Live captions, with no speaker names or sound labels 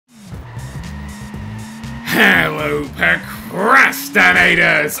Hello,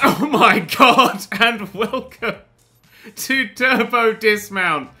 procrastinators! Oh my god, and welcome to Turbo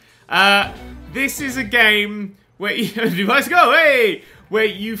Dismount. This is a game where you guys go, hey! Where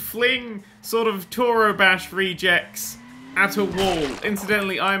you fling sort of Toribash rejects at a wall.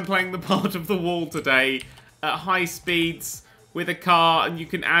 Incidentally, I'm playing the part of the wall today at high speeds with a car, and you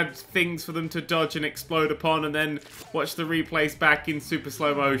can add things for them to dodge and explode upon, and then watch the replays back in super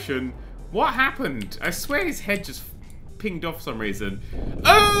slow motion. What happened? I swear his head just pinged off for some reason.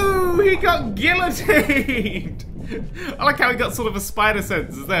 Oh, he got guillotined! I like how he got sort of a spider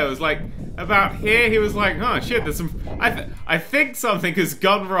sense there. It was like, about here, he was like, oh shit, there's some... I think something has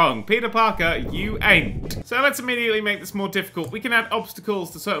gone wrong. Peter Parker, you ain't. So let's immediately make this more difficult. We can add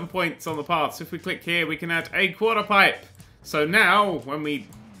obstacles to certain points on the path. So if we click here, we can add a quarter pipe. So now, when we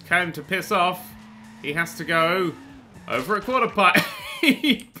tell him to piss off, he has to go over a quarter pipe.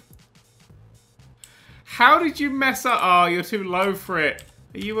 How did you mess up? Oh, you're too low for it.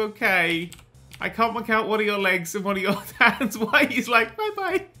 Are you okay? I can't work out one of your legs and one of your hands. Why? He's like,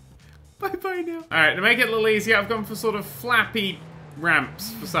 bye-bye. Bye-bye now. Alright, to make it a little easier, I've gone for sort of flappy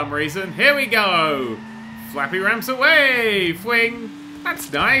ramps for some reason. Here we go. Flappy ramps away. Fling. That's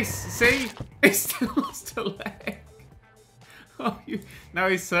nice. See? He still lost a leg. Oh, now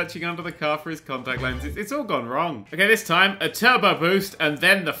he's searching under the car for his contact lenses. It's all gone wrong. Okay, this time, a turbo boost and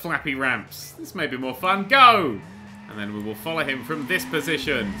then the flappy ramps. This may be more fun. Go! And then we will follow him from this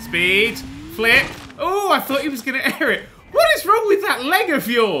position. Speed, flip. Oh, I thought he was going to air it. What is wrong with that leg of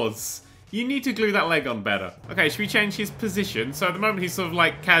yours? You need to glue that leg on better. Okay, should we change his position? So at the moment he's sort of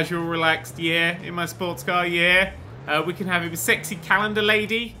like casual, relaxed, yeah, in my sports car, yeah. We can have him sexy calendar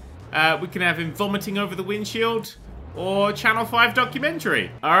lady. We can have him vomiting over the windshield. Or Channel 5 documentary.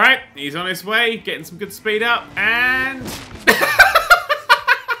 Alright, he's on his way, getting some good speed up, and...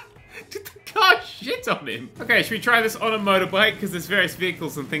 Did the car shit on him? Okay, should we try this on a motorbike? Because there's various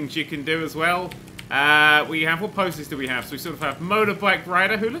vehicles and things you can do as well. We have, what poses do we have? So we sort of have motorbike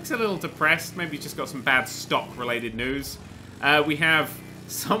rider, who looks a little depressed. Maybe he's just got some bad stock-related news. We have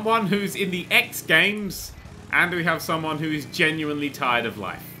someone who's in the X Games, and we have someone who is genuinely tired of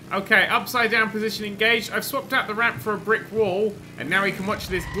life. Okay, upside down position engaged. I've swapped out the ramp for a brick wall, and now we can watch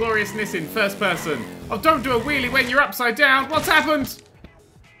this gloriousness in first person. Oh, don't do a wheelie when you're upside down. What's happened?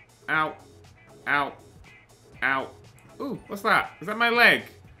 Ow. Ow. Ow. Ooh, what's that? Is that my leg?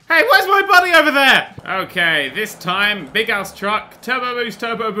 Hey, where's my buddy over there? Okay, this time, big ass truck, turbo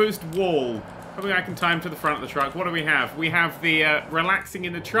boost, wall. Hoping I can time to the front of the truck. What do we have? We have the relaxing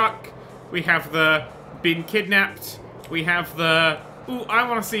in the truck. We have the been kidnapped. We have the... Ooh, I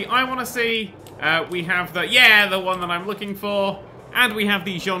want to see. We have the, yeah, the one that I'm looking for. And we have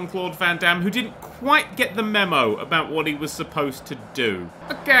the Jean-Claude Van Damme, who didn't quite get the memo about what he was supposed to do.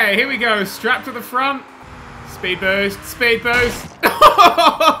 Okay, here we go. Strapped to the front. Speed boost, speed boost.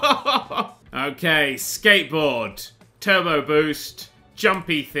 Okay, skateboard, turbo boost,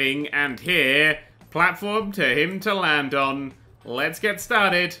 jumpy thing, and here, platform to him to land on. Let's get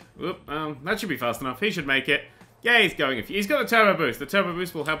started. Oop, that should be fast enough. He should make it. Yeah, he's going. He's got a turbo boost. The turbo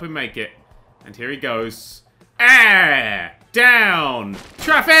boost will help him make it. And here he goes. Air! Down!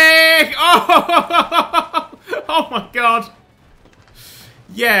 Traffic! Oh! Oh my god.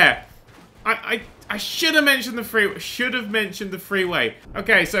 Yeah. I should have mentioned the freeway.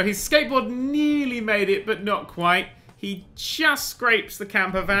 Okay, so his skateboard nearly made it, but not quite. He just scrapes the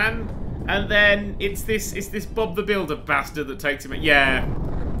camper van. And then it's this Bob the Builder bastard that takes him. Yeah.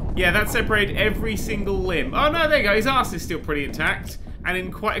 Yeah, that separated every single limb. Oh, no, there you go. His ass is still pretty intact. And in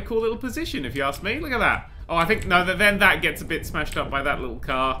quite a cool little position, if you ask me. Look at that. Oh, I think, no, then that gets a bit smashed up by that little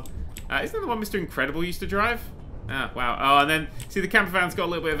car. Isn't that the one Mr. Incredible used to drive? Ah, wow. Oh, and then, see, the camper van's got a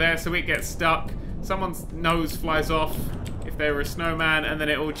little bit of air, so it gets stuck. Someone's nose flies off if they were a snowman, and then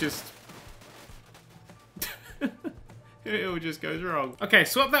it all just... it all just goes wrong. Okay,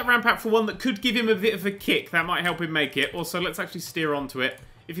 swap that ramp out for one that could give him a bit of a kick. That might help him make it. Also, let's actually steer onto it.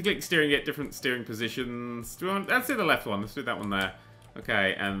 If you click steering, you get different steering positions. Let's do the left one. Let's do that one there.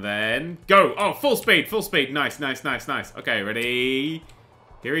 Okay, and then go. Oh, full speed, full speed. Nice, nice, nice, nice. Okay, ready?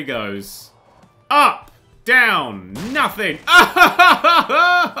 Here he goes. Up, down, nothing.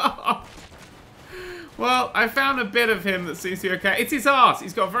 Well, I found a bit of him that seems to be okay. It's his arse.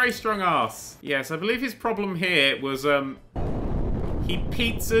 He's got a very strong arse. Yes, I believe his problem here was he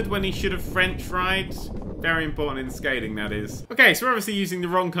pizzaed when he should have French fried. Very important in skating, that is. Okay, so we're obviously using the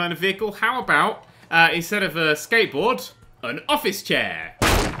wrong kind of vehicle. How about, instead of a skateboard, an office chair?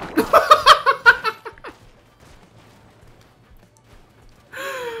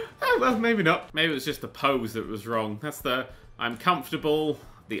 Oh, well, maybe not. Maybe it was just the pose that was wrong. That's the I'm comfortable,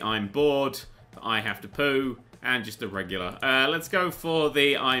 the I'm bored, I have to poo, and just a regular. Let's go for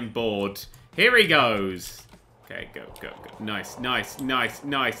the I'm bored. Here he goes. Okay, go, go, go. Nice, nice, nice,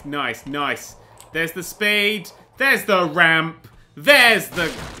 nice, nice, nice. There's the speed. There's the ramp. There's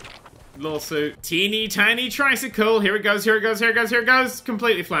the lawsuit. Teeny tiny tricycle. Here it goes, here it goes, here it goes, here it goes.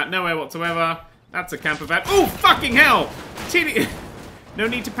 Completely flat. Nowhere whatsoever. That's a camper van. Oh, fucking hell! Teeny... No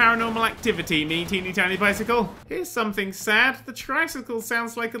need to paranormal activity, me teeny tiny bicycle. Here's something sad. The tricycle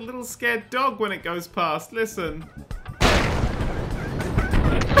sounds like a little scared dog when it goes past. Listen.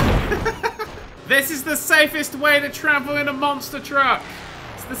 This is the safest way to travel in a monster truck.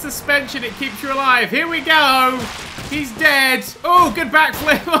 It's the suspension, it keeps you alive. Here we go. He's dead. Oh, good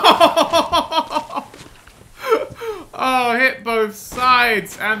backflip. Oh, hit both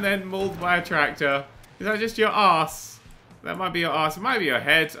sides and then mauled by a tractor. Is that just your arse? That might be your arse. It might be your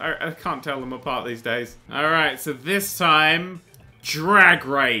head. I can't tell them apart these days. Alright, so this time, drag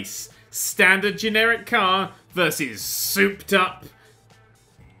race. Standard generic car versus souped up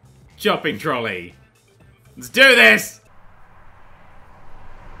shopping trolley. Let's do this!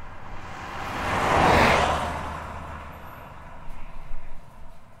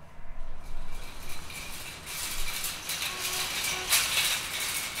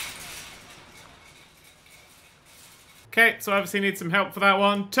 Okay, so obviously need some help for that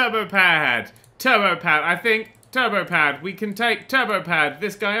one. Turbo pad. Turbo pad. I think turbo pad. We can take turbo pad.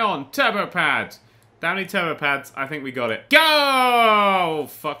 This guy on. Turbo pad. How many turbo pads? I think we got it. Go!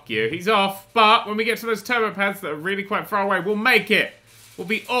 Fuck you. He's off. But when we get to those turbo pads that are really quite far away, we'll make it. We'll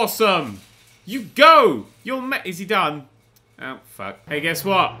be awesome. You go. You'll Is he done? Oh, fuck. Hey, guess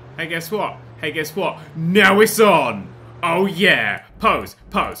what? Hey, guess what? Hey, guess what? Now it's on. Oh yeah! Pose,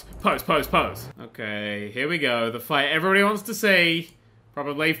 pose, pose, pose, pose. Okay, here we go. The fight everybody wants to see.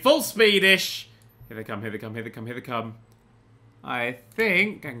 Probably full speed-ish. Here they come, here they come, here they come, here they come. I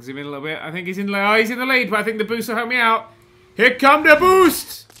think, I can zoom in a little bit. I think he's in the lead, but I think the boost will help me out. Here come the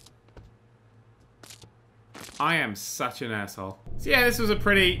boost! I am such an asshole. So yeah, this was a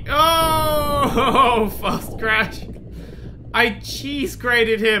pretty... Oh, fast crash. I cheese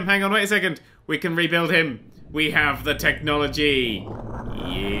graded him. Hang on, wait a second. We can rebuild him. We have the technology.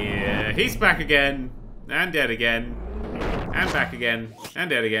 Yeah, he's back again. And dead again. And back again. And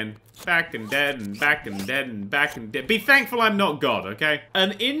dead again. Back and dead and back and dead and back and dead. Be thankful I'm not God, okay?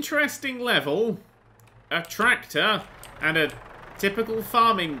 An interesting level. A tractor. And a typical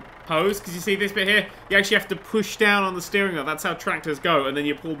farming pose. Because you see this bit here? You actually have to push down on the steering wheel. That's how tractors go. And then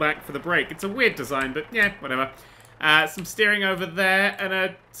you pull back for the brake. It's a weird design, but yeah, whatever. Some steering over there. And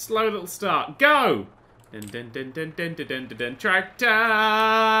a slow little start. Go! Dun, dun, dun, dun, dun, dun, dun, dun, dun.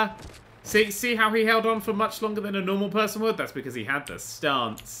 Tractor! See how he held on for much longer than a normal person would? That's because he had the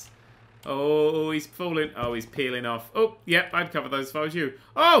stance. Oh, he's falling. Oh, he's peeling off. Oh, yep, I'd cover those if I was you.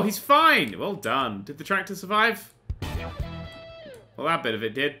 Oh, he's fine! Well done. Did the tractor survive? Well, that bit of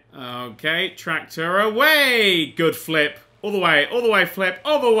it did. Okay, tractor away! Good flip. All the way flip,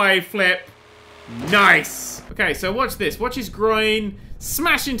 all the way flip. Nice! Okay, so watch this. Watch his groin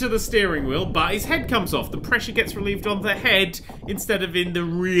smash into the steering wheel, but his head comes off. The pressure gets relieved on the head instead of in the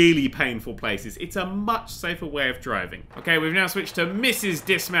really painful places. It's a much safer way of driving. Okay, we've now switched to Mrs.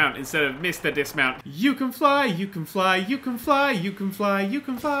 Dismount instead of Mr. Dismount. You can fly, you can fly, you can fly, you can fly, you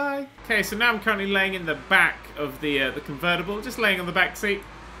can fly. Okay, so now I'm currently laying in the back of the convertible, just laying on the back seat,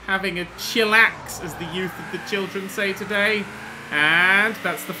 having a chillax, as the youth of the children say today. And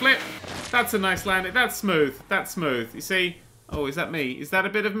that's the flip. That's a nice landing. That's smooth. That's smooth. You see? Oh, is that me? Is that a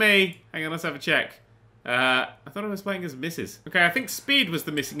bit of me? Hang on, let's have a check. I thought I was playing as Mrs. Okay, I think speed was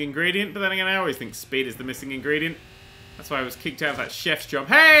the missing ingredient, but then again, I always think speed is the missing ingredient. That's why I was kicked out of that chef's job.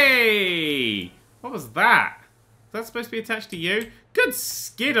 Hey! What was that? Is that supposed to be attached to you? Good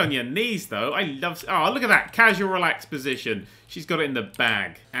skid on your knees, though. I love... Oh, look at that. Casual, relaxed position. She's got it in the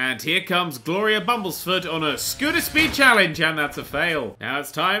bag. And here comes Gloria Bumblesfoot on a scooter speed challenge, and that's a fail. Now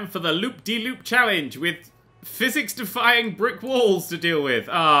it's time for the loop-de-loop challenge with physics-defying brick walls to deal with.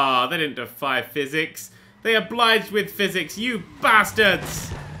 Ah, they didn't defy physics. They obliged with physics, you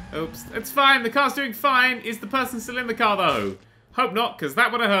bastards! Oops, it's fine. The car's doing fine. Is the person still in the car, though? Hope not, because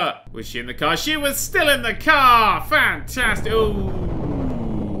that would have hurt. Was she in the car? She was still in the car! Fantastic! Ooh.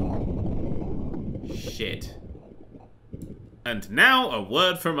 Shit. And now, a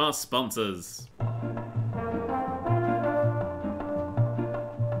word from our sponsors.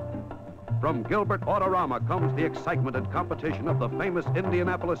 From Gilbert Autorama comes the excitement and competition of the famous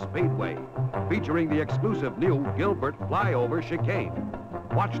Indianapolis Speedway, featuring the exclusive new Gilbert Flyover Chicane.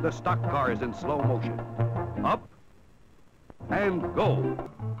 Watch the stock cars in slow motion. Up and go.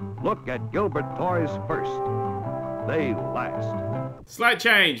 Look at Gilbert toys first. they last. Slight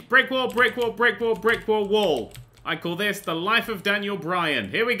change. Brick wall, brick wall, brick wall, brick wall, wall. I call this the life of Daniel Bryan.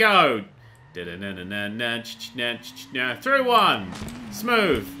 Here we go. Through one.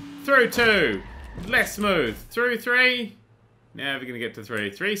 Smooth. Through two. Less smooth. Through three. Never gonna get to three.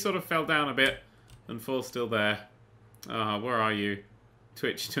 Three sort of fell down a bit. And four's still there. Oh, where are you?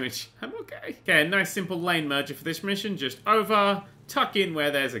 Twitch. I'm okay. Okay, a nice simple lane merger for this mission. Just over. Tuck in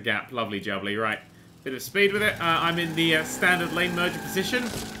where there's a gap. Lovely jubbly. Right. Bit of speed with it. I'm in the standard lane merger position.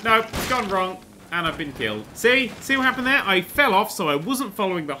 Nope, it's gone wrong. And I've been killed. See what happened there? I fell off, so I wasn't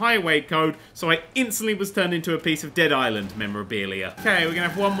following the highway code, so I instantly was turned into a piece of Dead Island memorabilia. Okay, we're gonna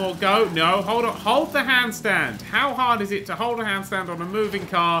have one more go. No, hold on. Hold the handstand. How hard is it to hold a handstand on a moving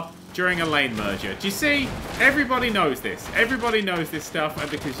car during a lane merger? Do you see? Everybody knows this. Everybody knows this stuff,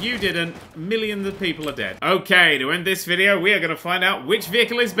 and because you didn't, millions of people are dead. Okay, to end this video, we are gonna find out which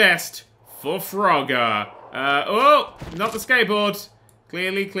vehicle is best for Frogger. Oh, not the skateboard.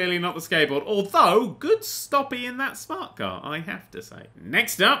 Clearly not the skateboard. Although, good stoppy in that smart car, I have to say.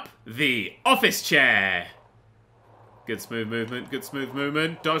 Next up, the office chair. Good smooth movement, good smooth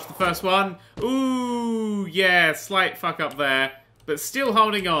movement. Dodge the first one. Ooh, yeah, slight fuck up there. But still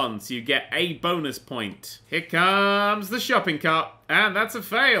holding on, so you get a bonus point. Here comes the shopping cart. And that's a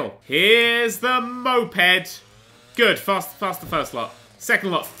fail. Here's the moped. Good, fast the first lot.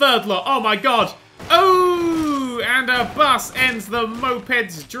 Second lot, third lot, oh my god. Oh, and a bus ends the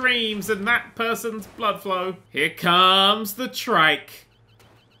moped's dreams and that person's blood flow. Here comes the trike.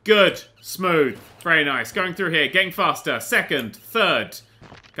 Good, smooth, very nice. Going through here, getting faster. Second, third,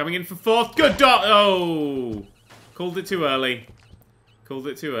 coming in for fourth. Good dot. Oh, called it too early. Called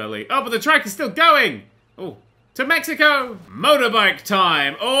it too early. Oh, but the trike is still going. Oh, to Mexico. Motorbike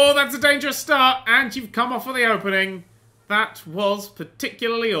time. Oh, that's a dangerous start, and you've come off of the opening. That was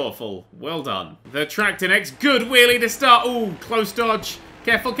particularly awful. Well done. The tractor next. Good wheelie to start. Ooh, close dodge.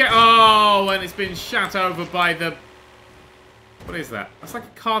 Careful, oh, and it's been shot over by the... What is that? That's like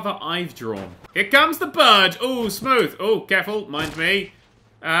a car that I've drawn. Here comes the bird. Ooh, smooth. Ooh, careful. Mind me.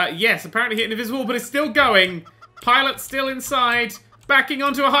 Yes, apparently hit invisible, but it's still going. Pilot's still inside. Backing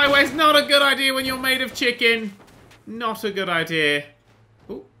onto a highway is not a good idea when you're made of chicken. Not a good idea.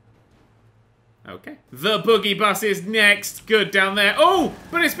 Okay. The boogie bus is next. Good down there. Oh,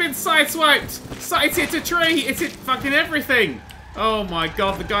 but it's been sideswiped. It's hit a tree. It's hit fucking everything. Oh my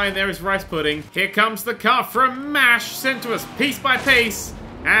god, the guy in there is rice pudding. Here comes the car from MASH, sent to us piece by piece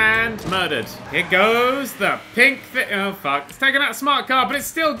and murdered. Here goes the pink thing. Oh fuck. It's taken out a smart car, but it's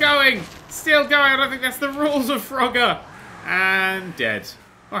still going. Still going. I don't think that's the rules of Frogger. And dead.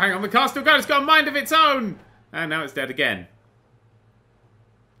 Oh, hang on. The car's still going. It's got a mind of its own. And now it's dead again.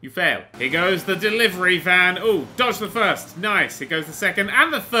 You fail. Here goes the delivery van. Oh, dodge the first. Nice. Here goes the second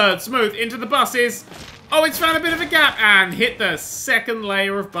and the third. Smooth into the buses. Oh, it's found a bit of a gap and hit the second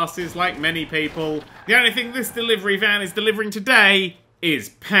layer of buses like many people. The only thing this delivery van is delivering today is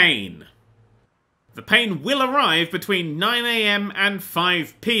pain. The pain will arrive between 9 AM and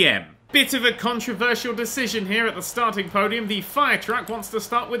 5 PM. Bit of a controversial decision here at the starting podium. The fire truck wants to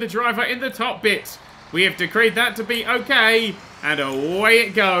start with the driver in the top bit. We have decreed that to be okay, and away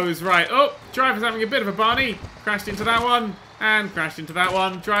it goes. Right, oh, driver's having a bit of a Barney. Crashed into that one, and crashed into that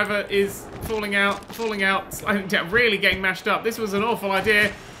one. Driver is falling out, sliding down, really getting mashed up. This was an awful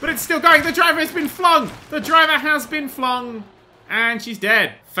idea, but it's still going. The driver has been flung. The driver has been flung, and she's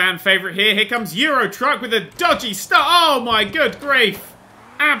dead. Fan favorite here. Here comes Euro Truck with a dodgy start. Oh my good grief.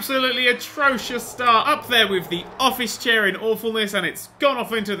 Absolutely atrocious start. Up there with the office chair in awfulness, and it's gone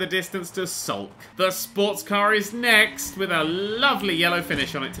off into the distance to sulk. The sports car is next with a lovely yellow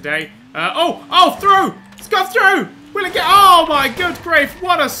finish on it today. Oh, through! It's gone through! Will it get... Oh my good grief,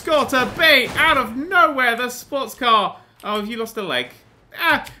 what a score to be! Out of nowhere, the sports car... Oh, have you lost a leg?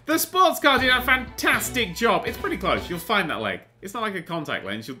 The sports car did a fantastic job. It's pretty close, you'll find that leg. It's not like a contact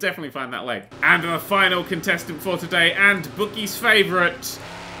lens, you'll definitely find that leg. And the final contestant for today, and Bookie's favourite,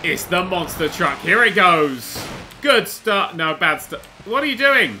 is the monster truck. Here it goes. Good start. No, bad start. What are you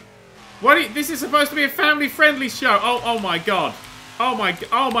doing? This is supposed to be a family-friendly show. Oh my god. Oh my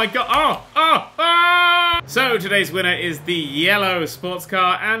god. Oh. So today's winner is the yellow sports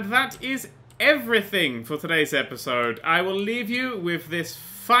car, and that is everything for today's episode. I will leave you with this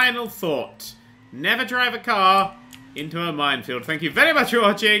final thought. Never drive a car into a minefield. Thank you very much for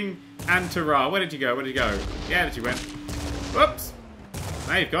watching, and ta-ra. Where did you go? Yeah, did you went? Whoops.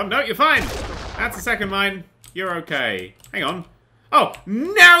 Now you've gone. No, you're fine. That's the second mine. You're okay. Hang on. Oh,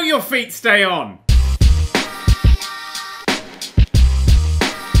 now your feet stay on.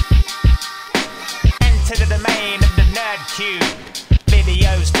 Enter the domain of the Nerd cube. Baby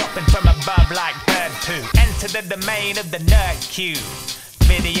Videos dropping from above like bird poo. Enter the domain of the Nerd cube.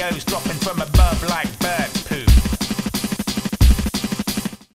 Videos dropping from above like